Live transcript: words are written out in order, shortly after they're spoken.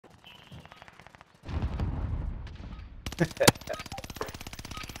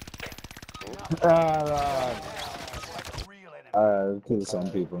Kill some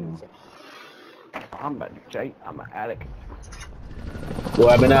people now. I'm a Jay. I'm an addict. So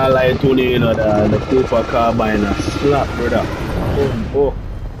I mean, I like to you know the Cooper carbine a slap, brother. Oh.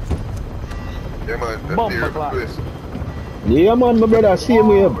 Yeah, man, that's Bomber the class. place. Yeah, man, my brother, see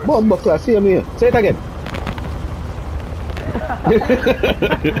me here. Bomber class, see me here. Say it again.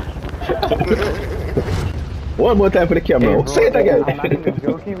 One more time for the camera. Hey, bro, Say it again. I'm not even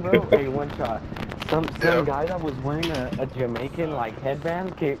joking, bro. Hey, one shot. Some guy that was wearing a Jamaican like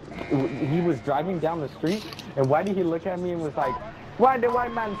headband he was driving down the street, and why did he look at me and was like, "Why the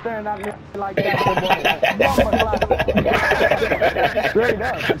white man staring at me like that, bomber class?"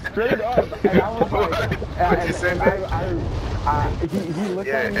 straight up, and I was like, he looked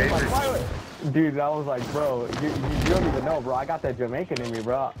at me and was like, "Why?" Dude, I was like, "Bro, you don't even know, bro. I got that Jamaican in me,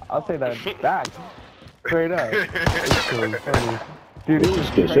 bro. I'll say that back." Straight up. It's so funny. Dude, it was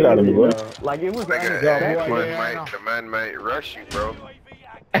crazy, shit out of me, bro. Like it was the man might rush you, bro.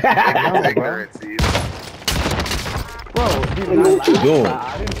 Ignorance, Bro, dude, what you doing?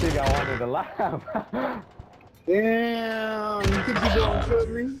 I didn't think I wanted to laugh. Damn, you think you gonna kill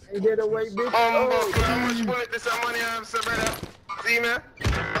me and get away, bitch? How much bullet this money I have, sir, brother? See, man?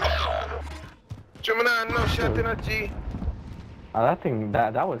 No shot in a G. Oh, that thing,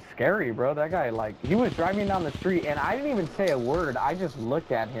 that was scary, bro. That guy, like, he was driving down the street, and I didn't even say a word. I just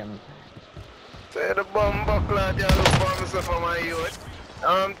looked at him. Say the bomb buckler, you look for myself on my youth.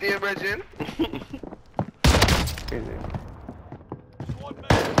 Dear Bridget. Crazy.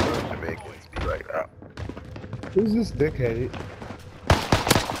 Jamaicans be like that. Who's this dickhead?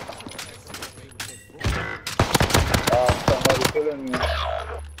 Somebody killing me.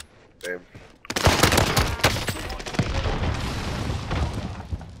 Damn.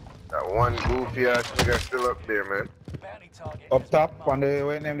 That one goofy ass nigga still up there, man. Up top, on the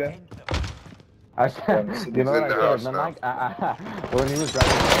way name there. I said, you know what I said, man, when he was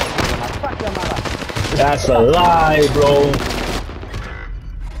driving, I'm like, fuck your mother. That's a lie, bro.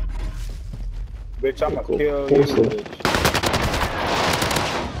 Bitch, I'ma kill you, bitch.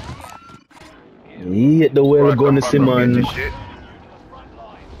 He hit the well going to Simon.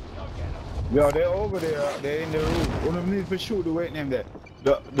 Yo, they're over there. They're in the room. One of them need to shoot the weight name there.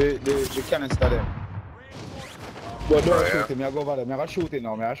 The canister there. But don't shoot him. I go over there. I shoot it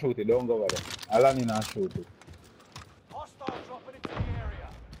now. I shoot it. Don't go over there. I'll land in and shoot it.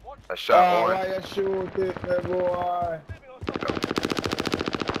 I shot one. Why you shoot it, my boy?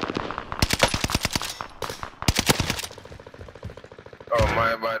 Oh,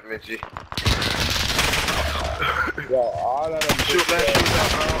 my bad, Mitchie. Yo, all of them. Shoot that,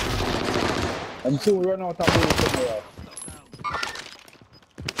 bro. I'm soon run out of bullets somewhere else.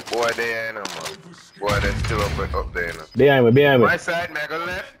 Boy, they ain't no man. Boy, they still up there, no. Behind me. My side, me go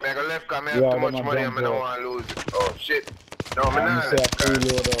left, cause me have too much money and me don't want to lose it. Oh, shit. No, me not left, cause me go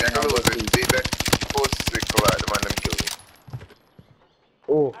lose it. See, that post sick the man them kill me.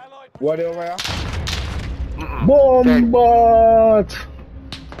 Oh, what over here? Bombard!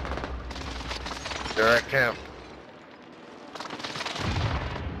 They're at camp.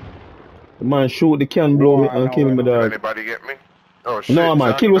 The man shoot the can blow me and kill me, Did dog. anybody get me? Oh, shit. No,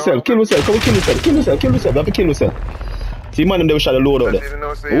 man, kill yourself. Come on, kill yourself. You have to kill yourself. See, man, them shot the load out there.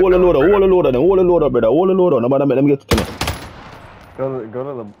 Hold the load up, brother. Hold the load up. No matter, let me get to them. Go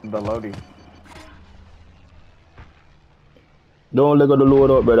to the loadie. Don't let go the load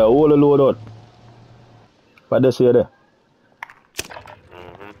up, brother. Hold the load out. What they say there?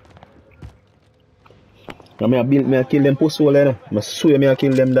 I kill them pussy hole there. I swear I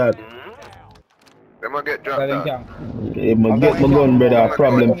kill them, dog. They might get dropped out. If I get my gun, brother,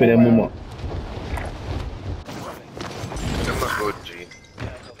 problem for them, mama. Them not good, G.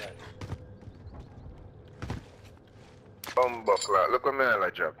 Bumbuckler. Look what me I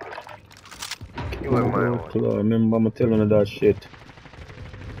like dropped. You ain't my one. Remember, I'm telling you that shit.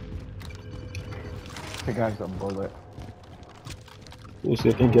 The guy's a bullet. Who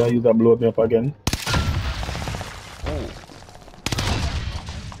say think I use that blow me up again?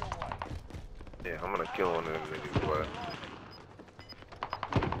 Yeah, I'm gonna kill one of them niggas, boy.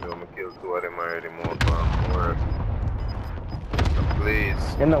 I'm gonna kill two of them already, more fun. Please.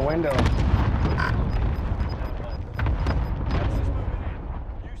 In the window.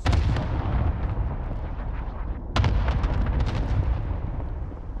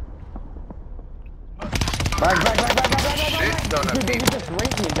 Back. Shit, done Dude, he just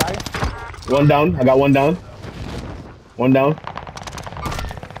raped me, guys. One down. I got one down. One down.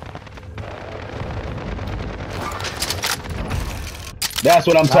 That's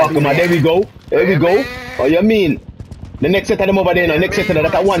what I'm talking about. There we go. Oh, you mean? The next set of them over there, no. Next set of them,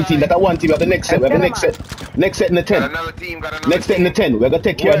 that's one team. That's one team. We have the next set. We have the next set. Next set in the 10. Got another team. Next set in the 10. We're gonna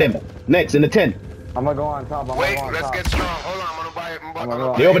take care of them. Next in the 10. I'm gonna go on top. Wait, let's get strong. Hold on, I'm gonna buy it.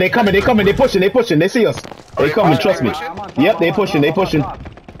 They over, they coming, they pushing, they see us. They coming, trust me. Yep, they pushing.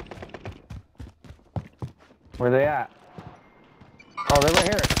 Where they at? Oh, they're right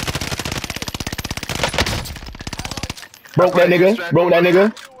here. Broke that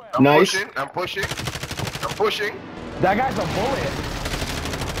nigga. Nice. I'm pushing. That guy's a bullet.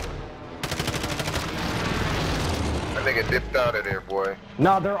 That nigga dipped out of there, boy.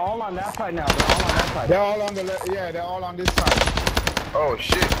 No, they're all on that side now. They're all on the left. Yeah, they're all on this side. Oh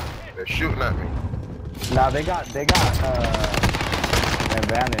shit. They're shooting at me. Nah, they got advantage.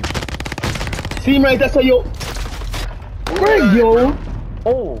 Team right, that's how yo. Where yo?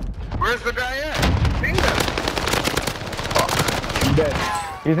 Oh. Where's the guy at? Finger. He's dead.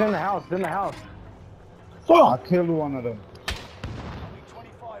 He's in the house. I killed one of them.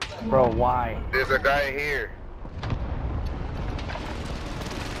 Bro, why? There's a guy here.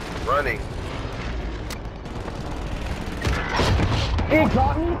 Running. It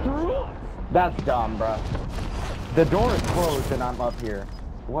got me through? That's dumb, bro. The door is closed and I'm up here.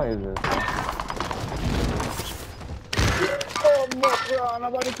 What is this? Oh no, bro.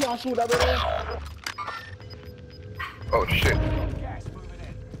 Nobody can shoot that, bro. Oh shit.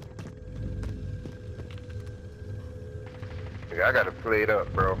 I gotta play it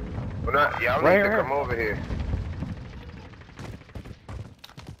up, bro. Y'all need to come over here.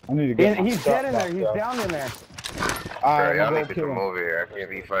 I need to get He's dead in there. He's down in there. Alright, y'all need to come over here. I can't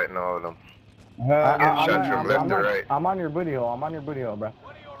be fighting all of them. I'm on your booty hole. Bro.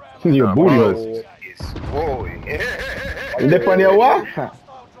 Your booty hole. Whoa. They on your what?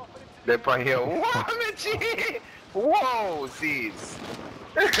 They on your what? Whoa, seeds.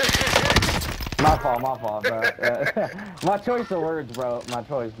 My fault, bro. My choice of words, bro. My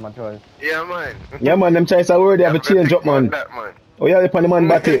choice. Yeah, man. Yeah, man, them choice of words, they have a change up, man. Oh, yeah, they on the man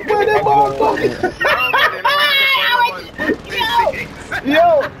batty. Where the ball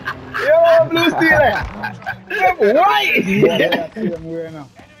Yo, Blue Steel. White.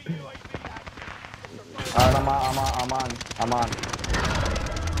 Alright, I'm on.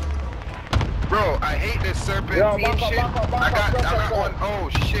 Bro, I hate this serpentine shit. I got one. Oh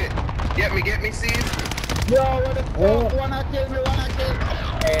shit. Get me, C's. Yo, what the fuck? Wanna kill me.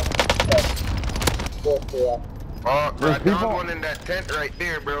 Oh, I got one in that tent right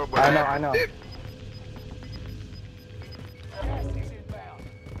there, bro. But I know.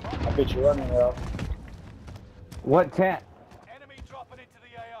 I bet you running, bro. What tent?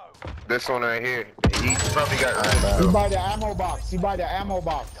 This one right here. He probably got He by the ammo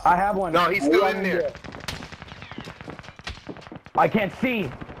box. I have one. No, he's still in there. I can't see.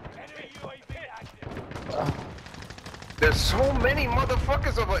 There's so many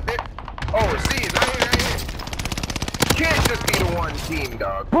motherfuckers over there. Oh, see, right here. Can't just be the one team,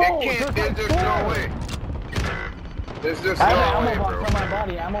 dog. Bro, it can't. There's just no way. There's just no way, bro.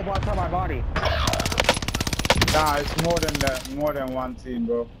 Ammo box on my body. Nah, it's more than that. More than one team,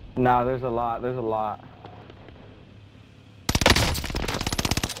 bro. Nah, there's a lot.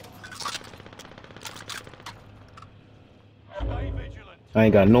 I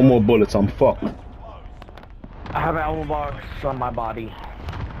ain't got no more bullets, I'm fucked. I have an ammo box on my body.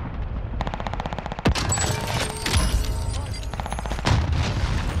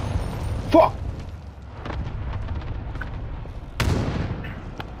 Fuck!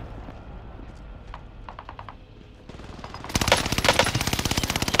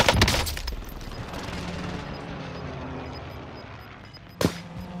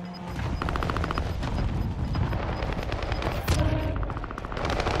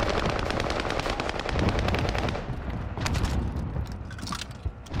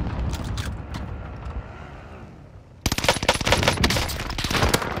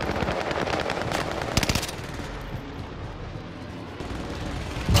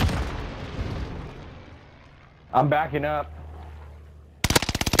 I'm backing up.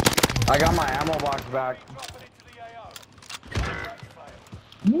 I got my ammo box back.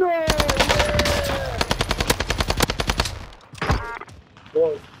 No!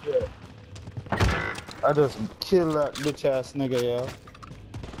 Oh shit. I just killed that bitch ass nigga, yo.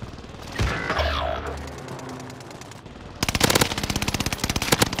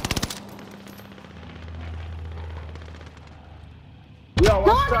 Yo,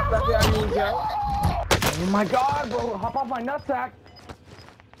 what's up that I use, yo? Oh my god, bro, hop off my nutsack.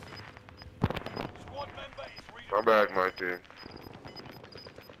 I'm back, my dude.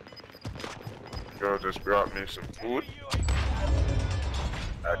 Girl just brought me some food.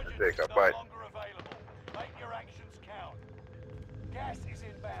 I have to take a bite.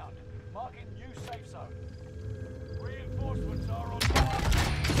 inbound. Marking new safe zone. Reinforcements are on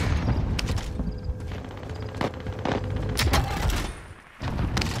board.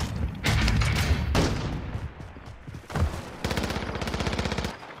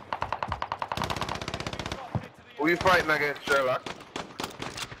 Who you fighting against, Sherlock?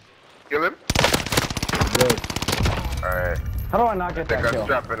 Kill him? Good. Alright. How do I not get Think that I'm kill?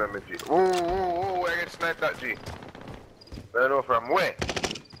 strapping him, G. Ooh, I get sniped that, G. I know from where?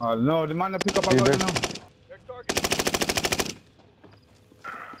 Oh no, the man that pick up a gun now.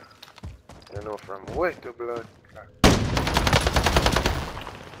 I know from where to blood.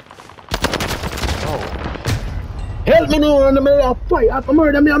 Help me now, I'm gonna fight. I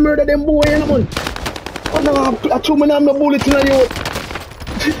murder them boy, you know, man. I threw me on the bullet in the youth.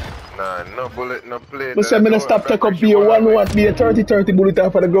 Nah, no bullet, no play. I said, I'm gonna stop, take up be a 1-1, be a 30-30 bullet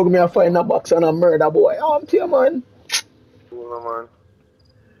off of the grog, me I find a box and a murder boy. Oh, I'm here, man. Cool, man.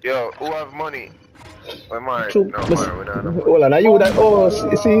 Yo, who have money? Am I? True. No, man, we don't have money. Hold on, are you that? Oh,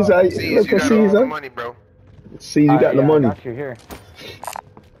 Caesar. Sees, Look you at got all the Caesar. money, bro. See, you got the money. I got you here.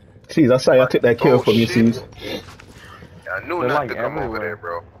 Caesar, sorry, I took that care from you, shit. Caesar. I knew They're not like to come over everywhere. there,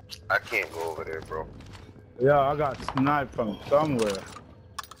 bro. I can't go over there, bro. Yeah, I got sniped from somewhere.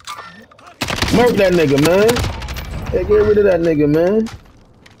 Murk that nigga, man. Hey, get rid of that nigga, man.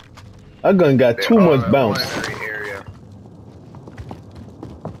 That gun got They're too all much in bounce. winery area.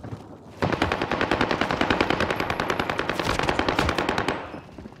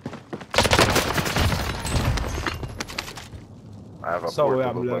 I have a So we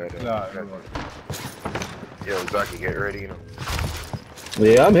have portable left. boy there. Yo, Zaki, get ready, you know.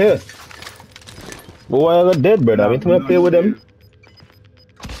 Yeah, I'm here. Boy, I got dead, brother. I mean, to play with them.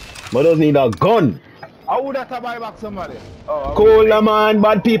 But doesn't need a gun. I would have to buy back somebody. Oh, Cool, man.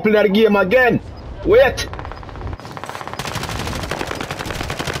 Bad people in the game again. Wait.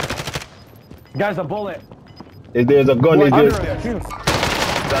 Guys, a bullet. If there's a gun, if Under there's... him, shoot.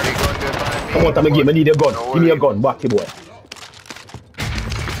 Zaki, gun there by me. Come on, time to game. I need a gun. No Give me a worry. gun, backy boy.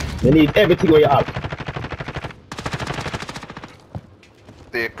 I need everything what you have.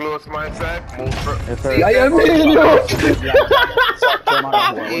 Stay close, my side. Move for. Yes, sir. See, I am that's- idiot.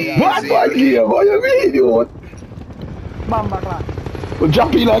 What bad game? What you mean, idiot? Bamba clap. Well,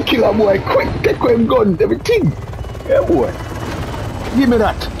 jump in and kill a boy quick. Take him gun, everything. Yeah, boy. Give me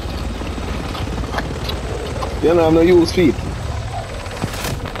that. You know, I'm no use feet.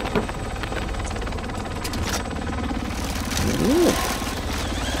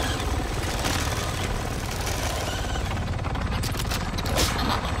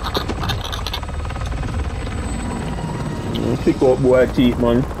 Pick up boy teeth,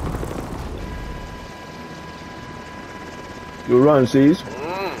 man. You run, sees? I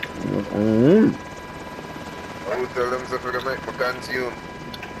will tell them so for the make me consume.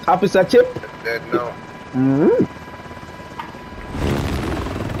 Officer Chip? Dead now.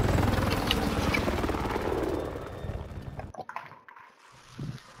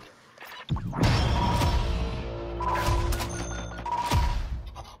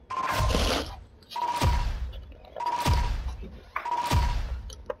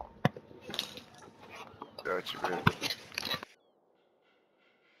 Gotcha, man.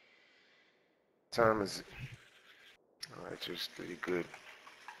 Time is it? Alright, just pretty good.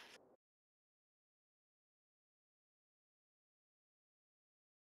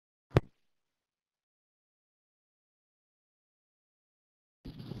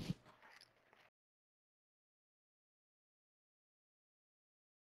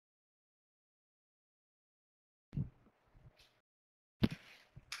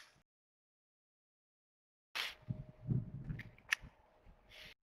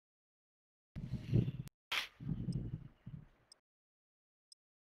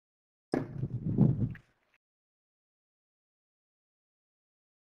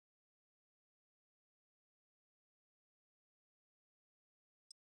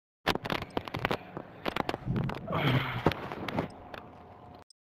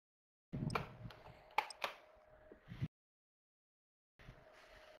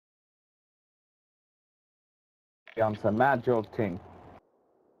 On some mad joke thing.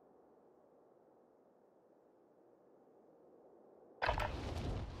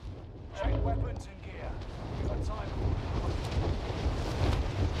 Check weapons and gear. We've got time.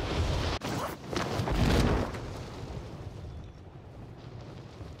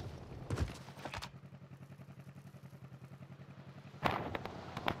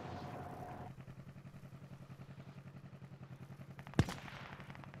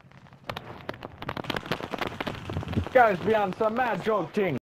 Guys, be on some mad joke thing.